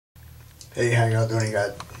Hey, how y'all doing? You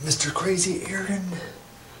got MrCrazyAaron,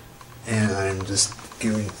 and I'm just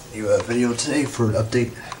giving you a video today for an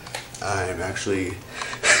update. I'm actually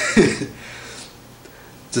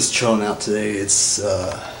just chilling out today. It's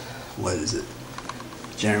what is it?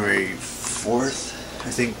 January 4th, I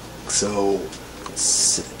think. So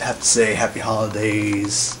I have to say happy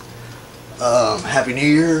holidays, happy New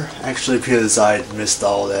Year. Actually, because I missed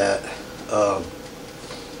all that.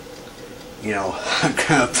 You know, I'm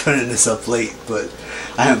kind of putting this up late, but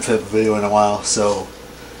I haven't put up a video in a while, so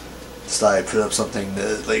just thought I'd put up something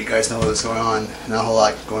to let you guys know what's going on. Not a whole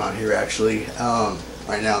lot going on here, actually.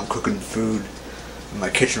 Right now I'm cooking food in my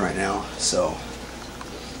kitchen right now, so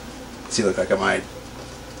see, look, I got my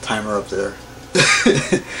timer up there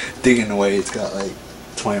digging away. It's got like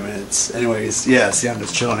 20 minutes. Anyways, yeah, see, I'm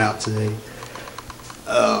just chilling out today.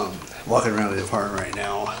 Walking around the apartment right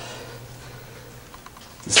now.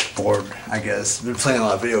 Just bored, I guess. Been playing a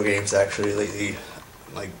lot of video games actually lately,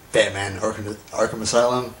 like Batman, Arkham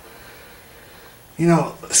Asylum. You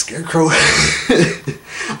know, Scarecrow.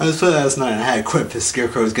 I was playing last night and I had to quit because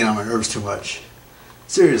Scarecrow was getting on my nerves too much.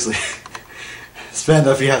 Seriously. It's bad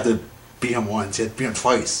enough you have to beat him once, you have to beat him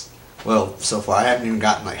twice. Well, so far I haven't even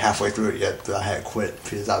gotten like halfway through it yet, but I had to quit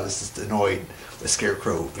because I was just annoyed with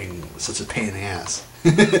Scarecrow being such a pain in the ass.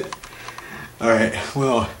 Alright,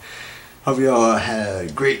 well, hope you all had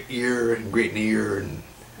a great year and great New Year and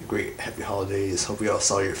great happy holidays. Hope you all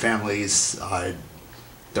saw your families. I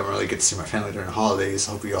don't really get to see my family during the holidays.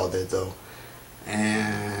 Hope you all did though.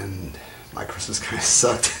 And my Christmas kind of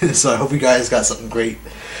sucked. So I hope you guys got something great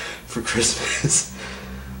for Christmas.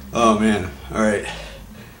 Oh man. Alright.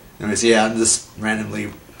 Anyways, yeah, I'm just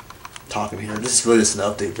randomly talking here. This is really just an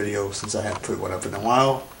update video since I haven't put one up in a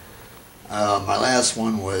while. My last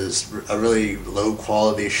one was a really low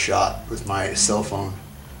quality shot with my cell phone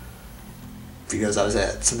because I was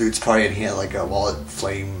at some dude's party and he had like a wallet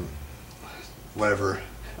flame, whatever,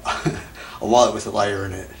 a wallet with a lighter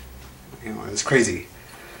in it. You know, it was crazy.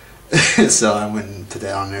 So I went and put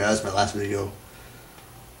that on there. That was my last video.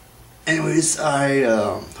 Anyways, I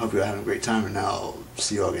hope you're having a great time, and I'll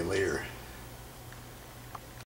see you all again later.